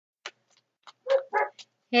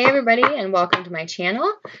Hey everybody, and welcome to my channel.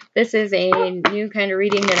 This is a new kind of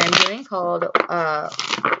reading that I'm doing called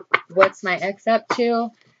What's My Ex Up To?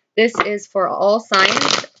 This is for all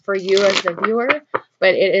signs for you as the viewer,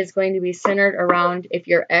 but it is going to be centered around if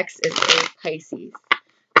your ex is a Pisces.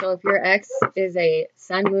 So if your ex is a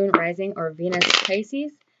Sun, Moon, Rising, or Venus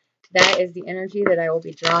Pisces, that is the energy that I will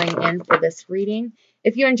be drawing in for this reading.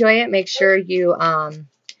 If you enjoy it, make sure you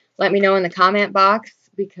let me know in the comment box,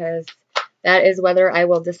 because that is whether I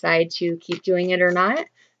will decide to keep doing it or not.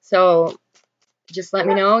 So just let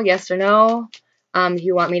me know, yes or no. If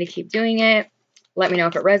you want me to keep doing it, let me know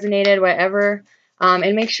if it resonated, whatever.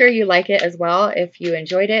 And make sure you like it as well if you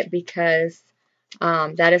enjoyed it, because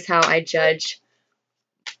that is how I judge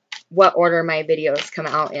what order my videos come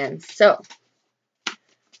out in. So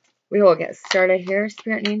we will get started here.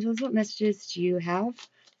 Spirit and angels, what messages do you have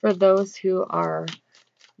for those who are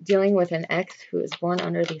dealing with an ex who is born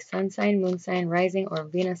under the sun sign, moon sign, rising, or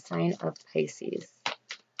Venus sign of Pisces?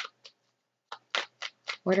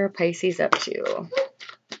 What are Pisces up to?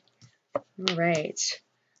 All right.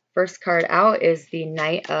 First card out is the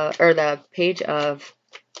the Page of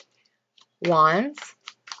Wands.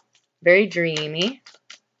 Very dreamy.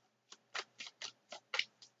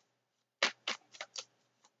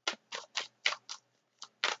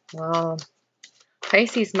 Well,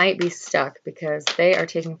 Pisces might be stuck because they are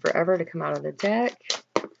taking forever to come out of the deck.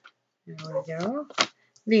 There we go.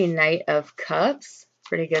 The Knight of Cups.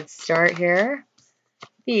 Pretty good start here.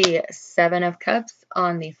 The Seven of Cups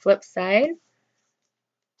on the flip side.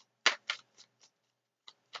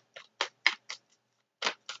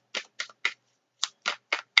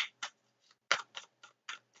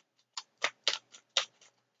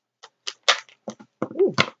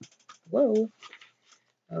 Ooh, whoa.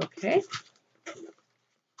 Okay.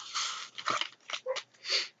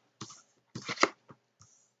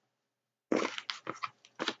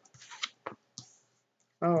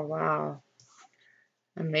 Oh, wow.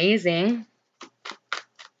 Amazing.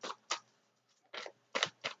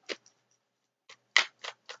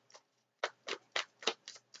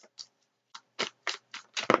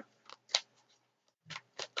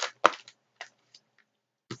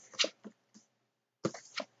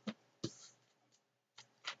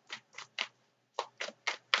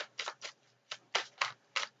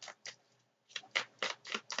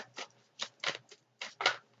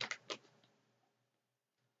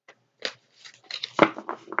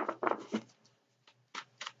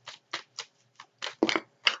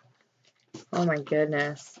 Oh my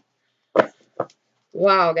goodness.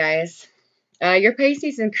 Wow, guys. Your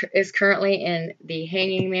Pisces is currently in the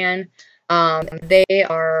Hanging Man. They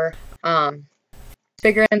are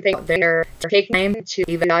figuring things out. They're taking time to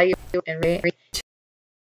evaluate and rate.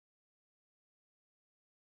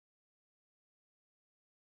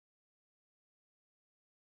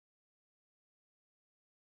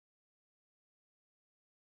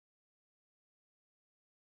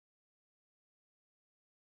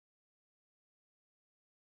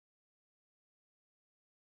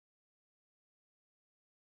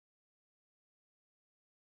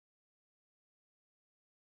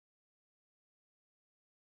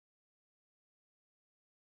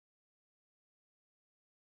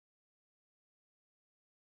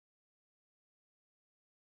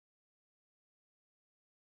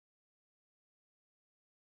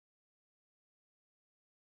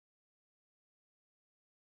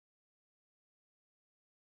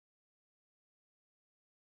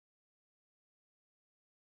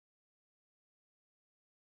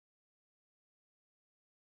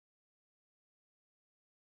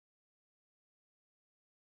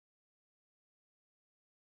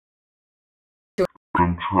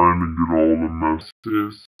 I'm trying to get all the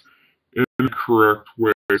messages in the correct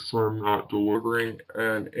way so I'm not delivering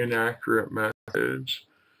an inaccurate message.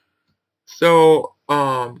 So,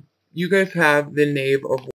 you guys have the Knave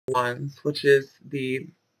of Wands, which is the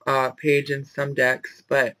page in some decks,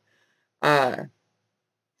 but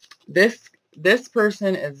this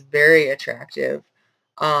person is very attractive,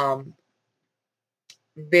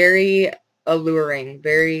 very alluring,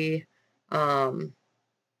 very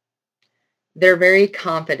they're very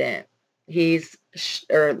confident.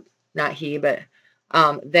 Or not he, but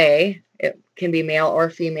they, it can be male or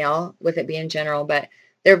female with it being general, but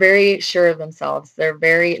they're very sure of themselves.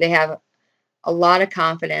 They have a lot of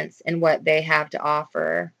confidence in what they have to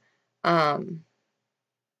offer.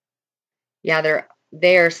 Yeah,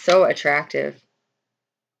 they are so attractive.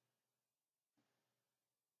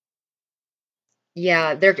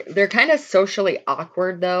 Yeah, they're kind of socially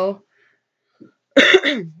awkward though.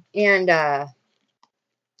 And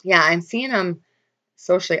yeah, I'm seeing them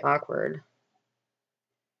socially awkward.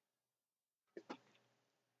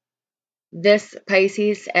 This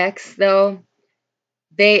Pisces X, though,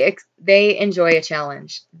 they enjoy a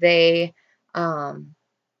challenge. They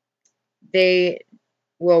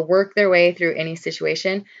will work their way through any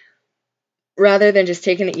situation rather than just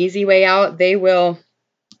taking the easy way out. They will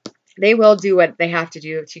do what they have to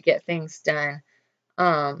do to get things done.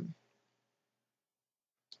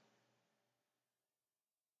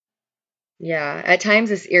 Yeah, at times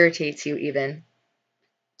this irritates you even.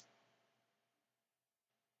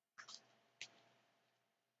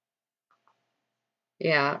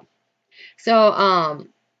 Yeah. So,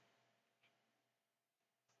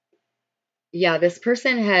 yeah, this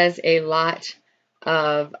person has a lot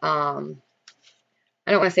of, I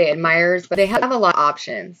don't want to say admirers, but they have a lot of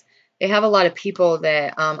options. They have a lot of people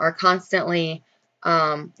that are constantly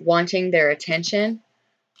wanting their attention.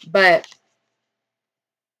 But,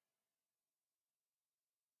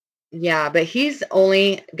 yeah, but he's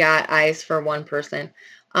only got eyes for one person.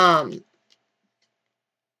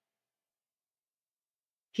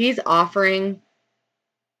 He's going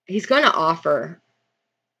to offer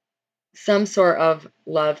some sort of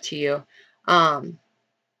love to you. In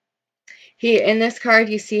this card,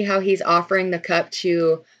 you see how he's offering the cup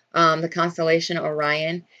to the constellation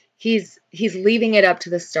Orion. He's leaving it up to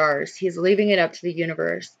the stars. He's leaving it up to the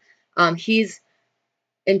universe. He's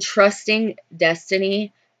entrusting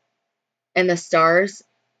destiny and the stars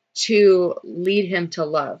to lead him to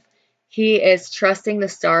love. He is trusting the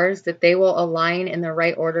stars that they will align in the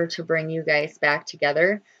right order to bring you guys back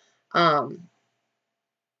together. Yeah.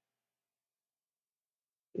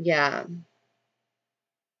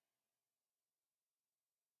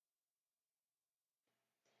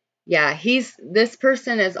 Yeah, this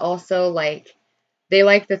person is also like, they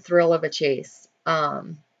like the thrill of a chase.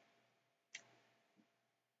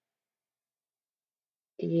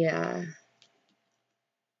 Yeah.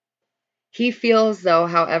 He feels, though,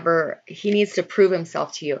 however, he needs to prove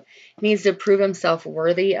himself to you. He needs to prove himself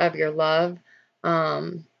worthy of your love.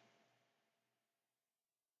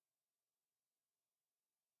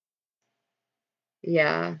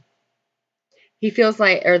 Yeah. He feels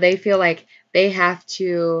like, or they feel like they have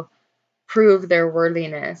to prove their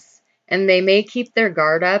worthiness. And they may keep their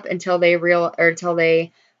guard up until they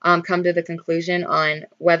come to the conclusion on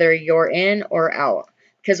whether you're in or out.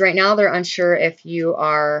 Because right now they're unsure if you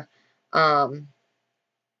are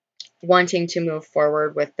wanting to move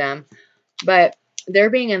forward with them. But they're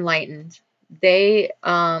being enlightened. They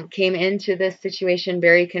came into this situation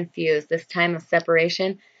very confused. This time of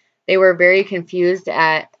separation, they were very confused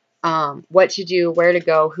at what to do, where to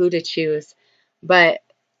go, who to choose. But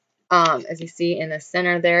as you see in the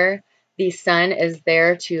center there, the sun is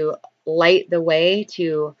there to light the way,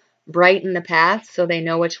 to brighten the path so they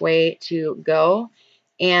know which way to go.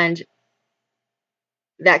 And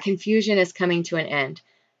that confusion is coming to an end.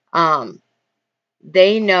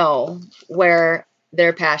 They know where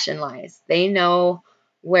their passion lies. They know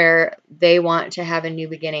where they want to have a new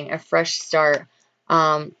beginning, a fresh start.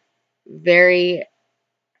 Very,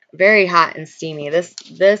 very hot and steamy.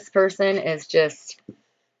 This person is just,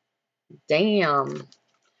 damn.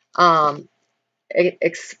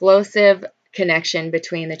 Explosive connection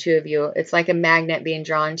between the two of you. It's like a magnet being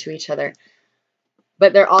drawn to each other.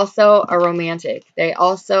 But they're also a romantic. They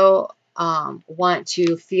also want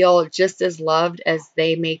to feel just as loved as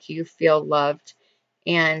they make you feel loved.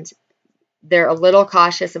 And they're a little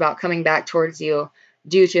cautious about coming back towards you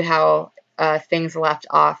due to how things left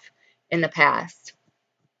off in the past.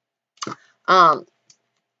 The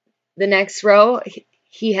next row,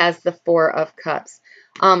 he has the Four of Cups.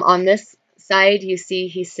 On this side, you see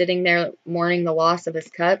he's sitting there mourning the loss of his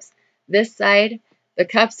cups. This side, the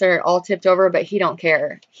cups are all tipped over, but he don't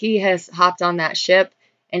care. He has hopped on that ship,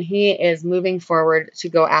 and he is moving forward to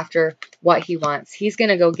go after what he wants. He's going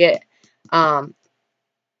to go get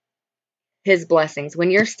his blessings. When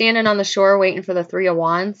you're standing on the shore waiting for the Three of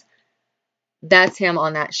Wands, that's him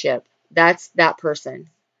on that ship. That's that person.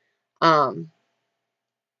 So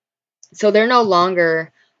they're no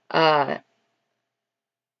longer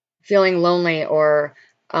feeling lonely or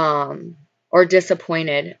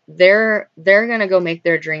disappointed. They're gonna go make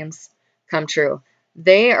their dreams come true.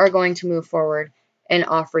 They are going to move forward and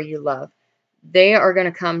offer you love. They are going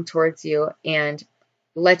to come towards you and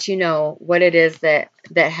let you know what it is that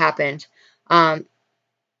happened.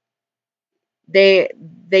 They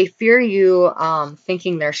fear you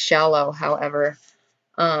thinking they're shallow, however,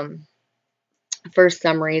 for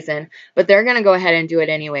some reason, but they're going to go ahead and do it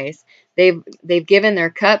anyways. They've given their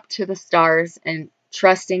cup to the stars and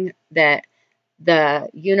trusting that the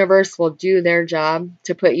universe will do their job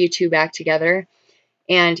to put you two back together.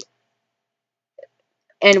 And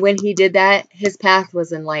when he did that, his path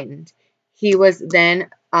was enlightened. he was then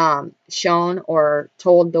shown or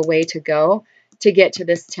told the way to go to get to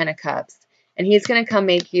this 10 of Cups. And he's going to come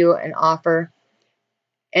make you an offer,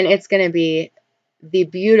 and it's going to be the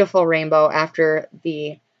beautiful rainbow after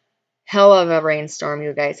the hell of a rainstorm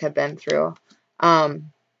you guys have been through.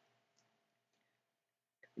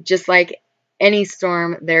 Just like any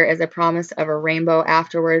storm, there is a promise of a rainbow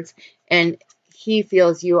afterwards, and he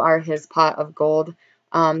feels you are his pot of gold.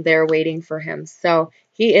 They're waiting for him. So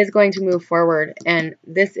he is going to move forward, and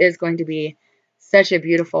this is going to be such a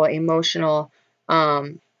beautiful, emotional,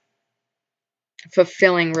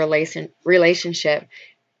 fulfilling relationship.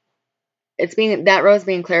 It's being, that rose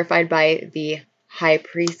being clarified by the high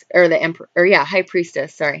priest, or the emperor, or yeah, high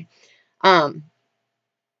priestess, sorry. And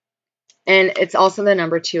it's also the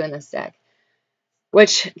number 2 in this deck,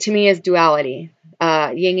 which to me is duality,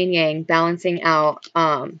 yin and yang, balancing out,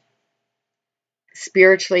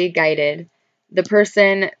 spiritually guided. This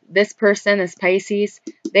Pisces,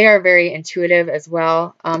 they are very intuitive as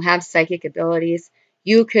well, have psychic abilities.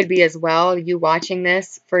 You could be as well, you watching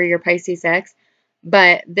this for your Pisces ex,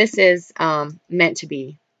 but this is meant to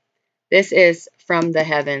be. This is from the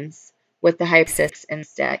heavens with the high priestess in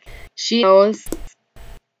this deck. She knows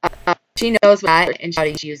that and how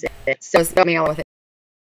to use it. So help me out with it.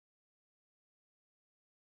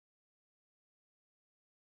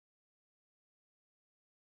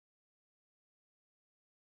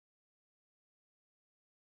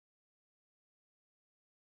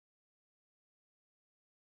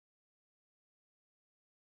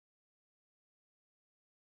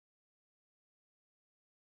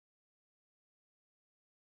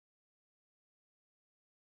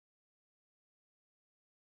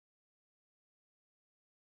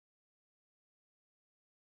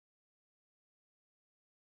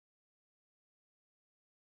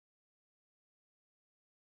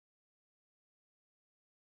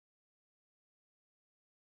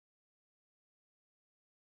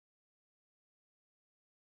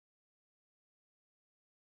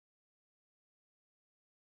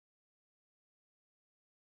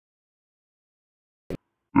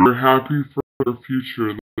 They're happy for their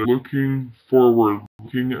future. They're looking forward,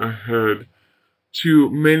 looking ahead to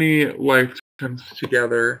many lifetimes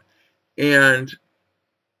together, and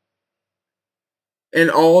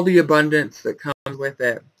all the abundance that comes with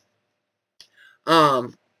it.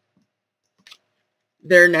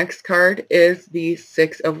 Their next card is the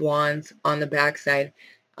 6 of Wands on the back side.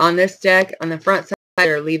 On this deck, on the front side,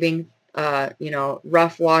 they're leaving,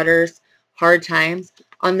 rough waters, hard times.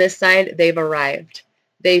 On this side, they've arrived.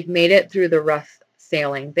 They've made it through the rough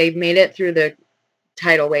sailing. They've made it through the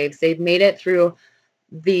tidal waves. They've made it through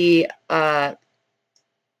the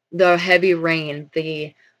heavy rain.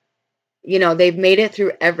 They've made it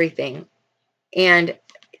through everything. And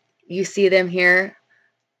you see them here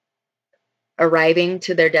arriving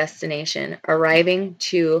to their destination, arriving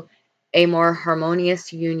to a more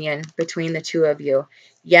harmonious union between the two of you.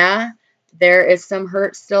 Yeah, there is some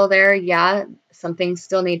hurt still there. Yeah, some things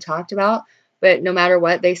still need talked about. But no matter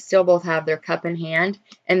what, they still both have their cup in hand,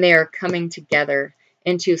 and they are coming together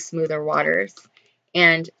into smoother waters.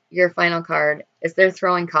 And your final card is they're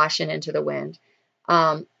throwing caution into the wind.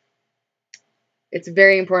 It's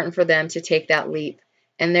very important for them to take that leap,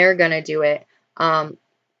 and they're going to do it.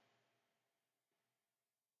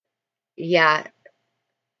 Yeah,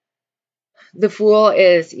 the Fool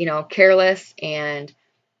is, careless and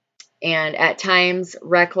at times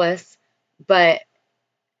reckless, but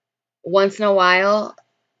once in a while,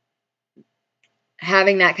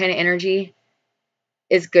 having that kind of energy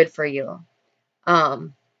is good for you.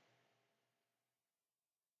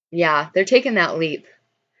 Yeah, they're taking that leap.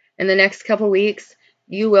 In the next couple weeks,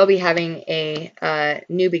 you will be having a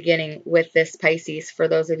new beginning with this Pisces, for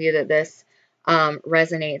those of you that this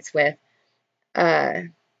resonates with.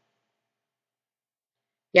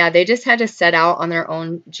 Yeah, they just had to set out on their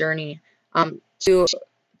own journey to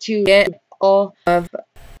get all of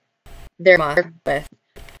their mother with.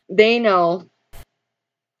 They know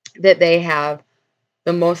that they have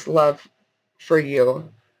the most love for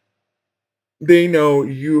you. They know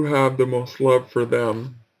you have the most love for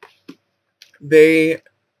them. There's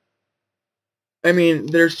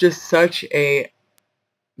just such a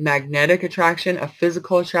magnetic attraction, a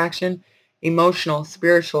physical attraction, emotional,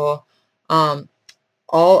 spiritual, all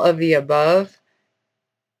of the above.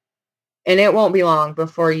 And it won't be long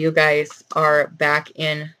before you guys are back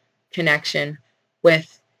in connection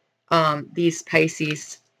with these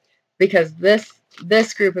Pisces, because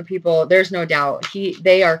this group of people, there's no doubt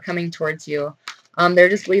they are coming towards you. They're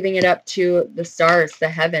just leaving it up to the stars, the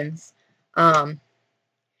heavens, and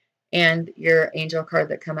your angel card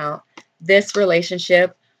that come out. This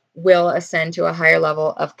relationship will ascend to a higher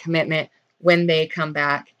level of commitment when they come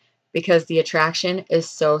back, because the attraction is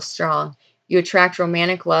so strong. You attract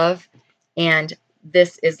romantic love, and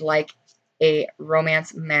this is like a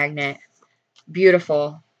romance magnet.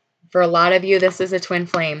 Beautiful. For a lot of you, this is a twin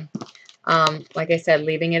flame. Like I said,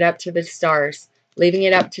 leaving it up to the stars, leaving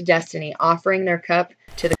it up to destiny, offering their cup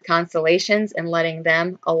to the constellations and letting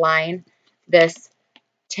them align this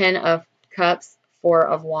 10 of Cups, 4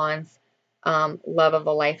 of Wands, love of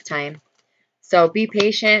a lifetime. So be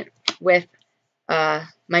patient with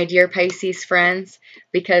my dear Pisces friends,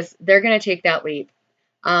 because they're going to take that leap.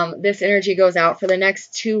 This energy goes out for the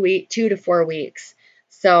next 2 to 4 weeks.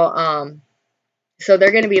 So, so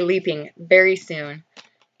they're going to be leaping very soon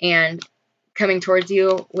and coming towards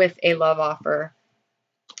you with a love offer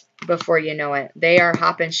before you know it. They are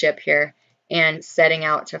hopping ship here and setting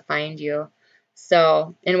out to find you.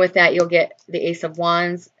 So, and with that, you'll get the Ace of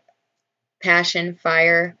Wands, Passion,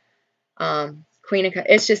 Fire, Queen of Cups.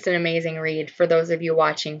 It's just an amazing read for those of you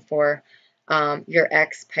watching for your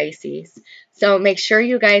ex Pisces. So make sure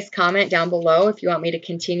you guys comment down below if you want me to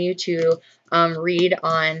continue to read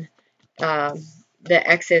on the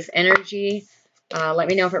ex's energy. Let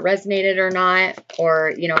me know if it resonated or not,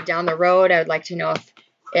 or down the road I would like to know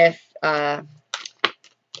if that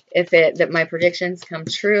my predictions come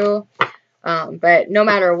true. But no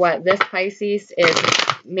matter what, this Pisces is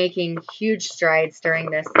making huge strides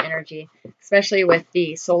during this energy, especially with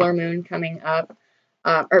the solar moon coming up,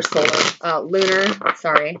 lunar,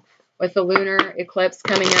 sorry, with the lunar eclipse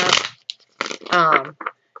coming up.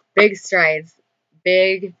 Big strides,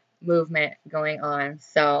 big movement going on.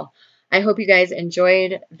 So I hope you guys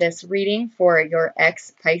enjoyed this reading for your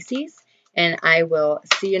ex Pisces, and I will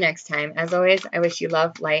see you next time. As always, I wish you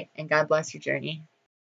love, light, and God bless your journey.